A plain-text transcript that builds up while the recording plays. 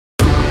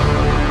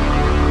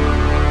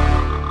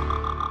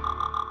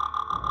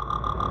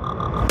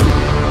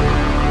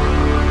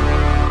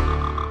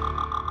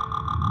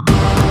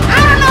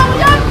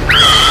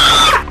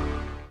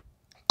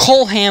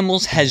Cole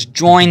Hamels has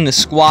joined the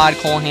squad.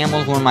 Cole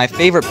Hamels, one of my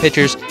favorite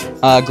pitchers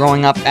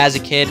growing up as a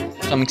kid.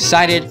 So I'm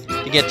excited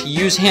to get to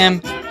use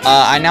him.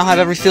 I now have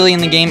every Philly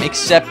in the game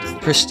except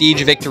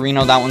Prestige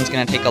Victorino. That one's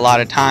going to take a lot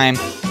of time.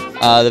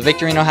 The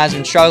Victorino has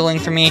been struggling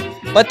for me,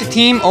 but the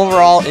team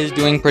overall is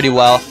doing pretty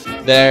well.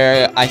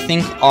 There, I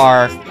think,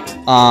 are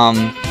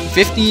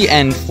 50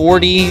 and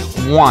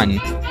 41.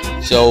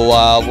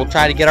 So we'll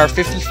try to get our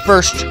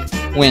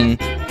 51st win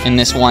in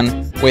this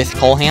one with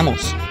Cole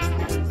Hamels.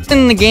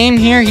 In the game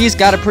here, he's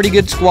got a pretty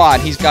good squad.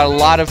 He's got a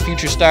lot of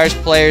future stars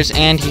players,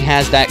 and he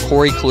has that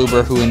Corey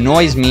Kluber, who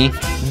annoys me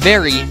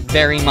very,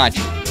 very much.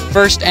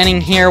 First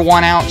inning here,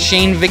 1 out.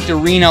 Shane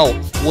Victorino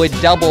would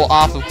double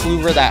off of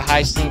Kluber, that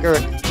high sinker.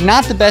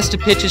 Not the best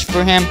of pitches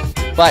for him,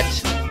 but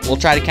we'll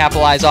try to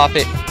capitalize off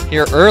it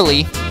here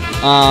early.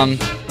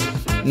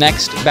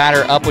 Next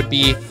batter up would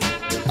be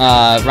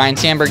Ryan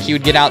Sandberg. He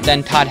would get out,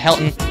 then Todd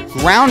Helton.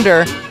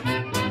 Grounder.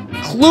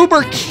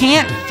 Kluber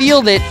can't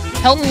field it.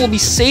 Helton will be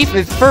safe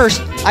at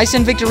first. I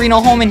send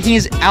Victorino home, and he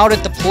is out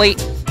at the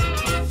plate.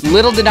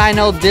 Little did I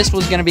know this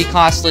was going to be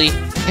costly.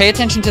 Pay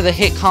attention to the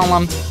hit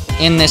column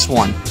in this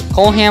one.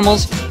 Cole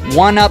Hamels,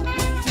 1 up,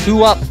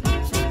 2 up,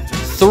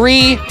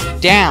 3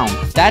 down.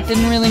 That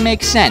didn't really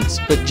make sense,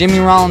 but Jimmy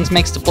Rollins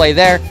makes the play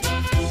there.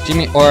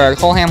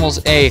 Cole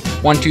Hamels a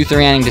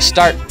 1-2-3 inning to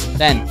start.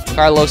 Then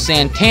Carlos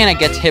Santana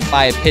gets hit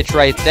by a pitch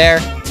right there.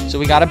 So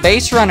we got a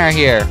base runner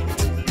here.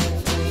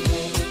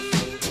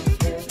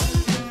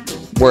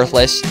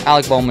 Worthless.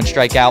 Alec Bohm would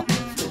strike out.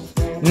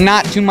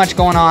 Not too much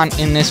going on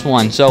in this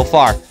one so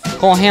far.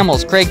 Cole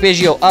Hamels, Craig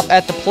Biggio up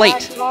at the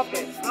plate.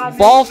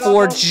 Ball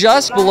 4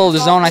 just below the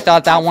zone. I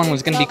thought that one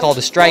was going to be called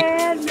a strike.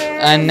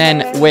 And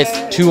then with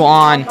 2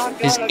 on,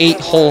 his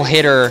 8-hole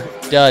hitter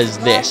does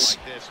this.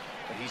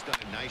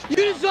 You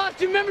just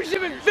lost your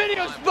membership in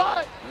video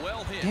spot.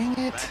 Well hit. Dang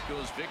it. Back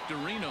goes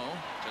Victorino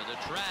to the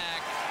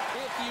track.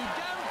 If you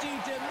don't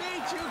eat the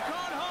meat, you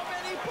can't have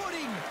any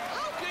pudding.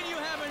 How can you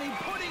have any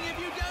pudding if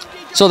you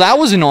don't eat? So that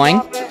was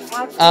annoying.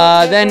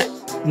 Then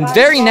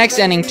very next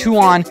inning, 2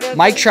 on,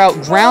 Mike Trout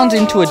grounds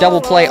into a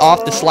double play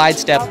off the slide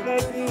step.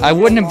 I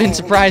wouldn't have been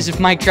surprised if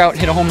Mike Trout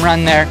hit a home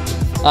run there.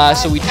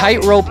 So we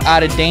tightrope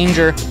out of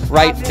danger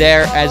right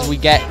there as we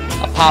get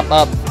a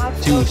pop-up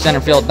to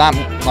center field. Not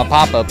a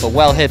pop-up, but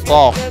well-hit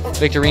ball.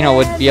 Victorino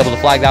would be able to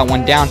flag that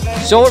one down.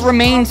 So it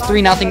remains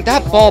 3-0.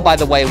 That ball, by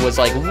the way, was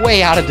like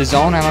way out of the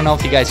zone. I don't know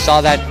if you guys saw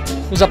that.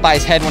 It was up by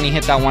his head when he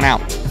hit that one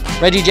out.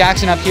 Reggie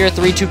Jackson up here,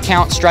 3-2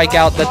 count,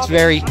 strikeout. That's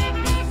very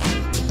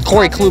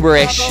Corey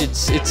Kluber-ish.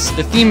 It's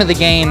the theme of the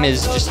game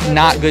is just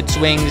not good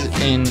swings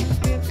in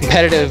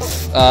competitive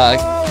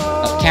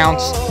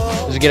counts.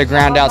 As we get a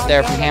ground out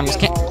there from Hamels.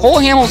 Cole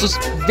Hamels was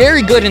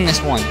very good in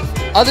this one.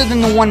 Other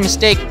than the one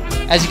mistake,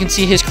 as you can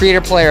see, his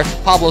creator player,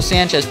 Pablo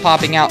Sanchez,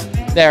 popping out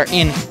there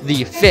in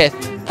the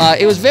 5th.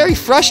 It was very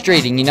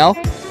frustrating, you know.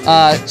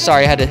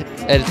 Sorry, I had to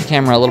edit the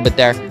camera a little bit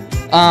there.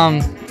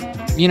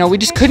 You know, we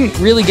just couldn't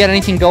really get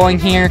anything going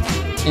here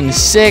in the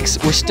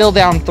 6th. We're still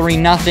down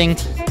 3-0.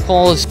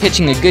 Cole is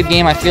pitching a good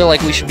game. I feel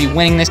like we should be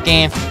winning this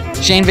game.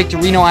 Shane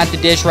Victorino at the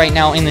dish right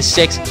now in the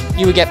 6th.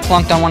 He would get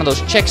plunked on one of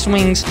those check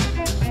swings.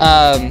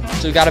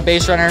 So we got a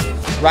base runner.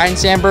 Ryan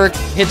Sandberg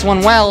hits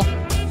one well.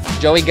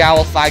 Joey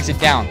Gallo flags it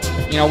down.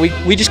 You know,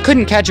 we just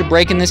couldn't catch a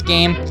break in this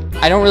game.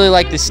 I don't really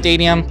like this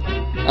stadium.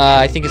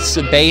 I think it's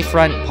the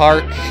Bayfront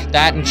Park.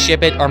 That and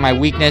Ship It are my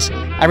weakness.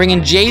 I bring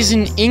in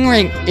Jason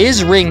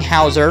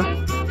Isringhauser.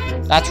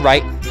 That's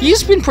right.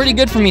 He's been pretty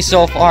good for me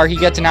so far. He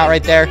gets an out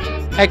right there.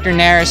 Hector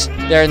Neris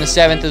there in the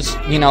 7th is,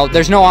 you know,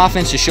 there's no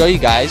offense to show you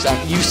guys.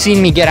 You've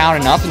seen me get out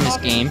enough in this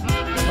game.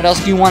 What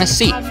else do you want to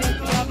see?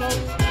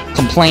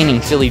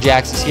 Complaining Philly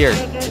Jacks is here.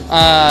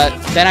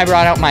 Then I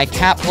brought out my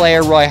cap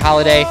player, Roy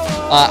Halladay.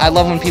 I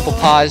love when people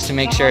pause to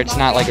make sure it's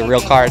not like a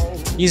real card.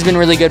 He's been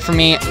really good for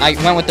me. I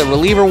went with the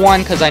reliever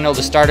one because I know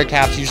the starter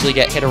caps usually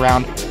get hit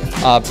around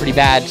pretty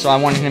bad, so I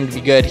wanted him to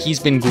be good. He's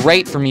been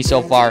great for me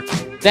so far.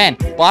 Then,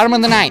 bottom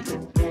of the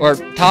 9th, or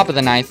top of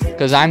the 9th,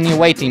 because I'm the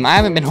away team. I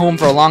haven't been home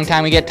for a long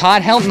time. We get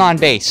Todd Helton on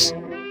base.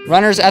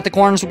 Runners at the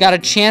corners. We got a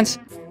chance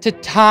to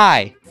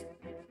tie.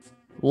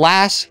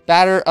 Last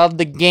batter of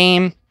the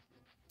game.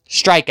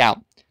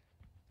 Strikeout.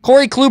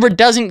 Corey Kluber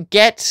doesn't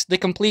get the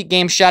complete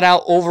game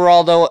shutout.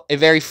 Overall, though, a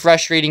very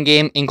frustrating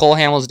game in Cole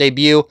Hamels'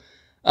 debut.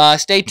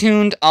 Stay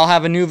tuned. I'll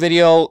have a new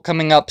video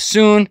coming up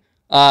soon.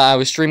 I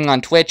was streaming on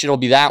Twitch. It'll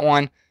be that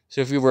one.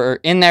 So if you were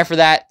in there for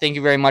that, thank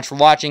you very much for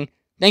watching.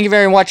 Thank you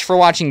very much for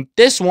watching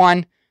this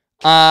one.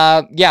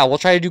 Yeah, we'll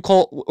try to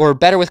do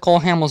better with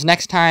Cole Hamels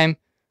next time.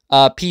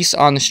 Peace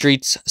on the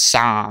streets,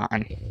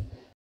 son.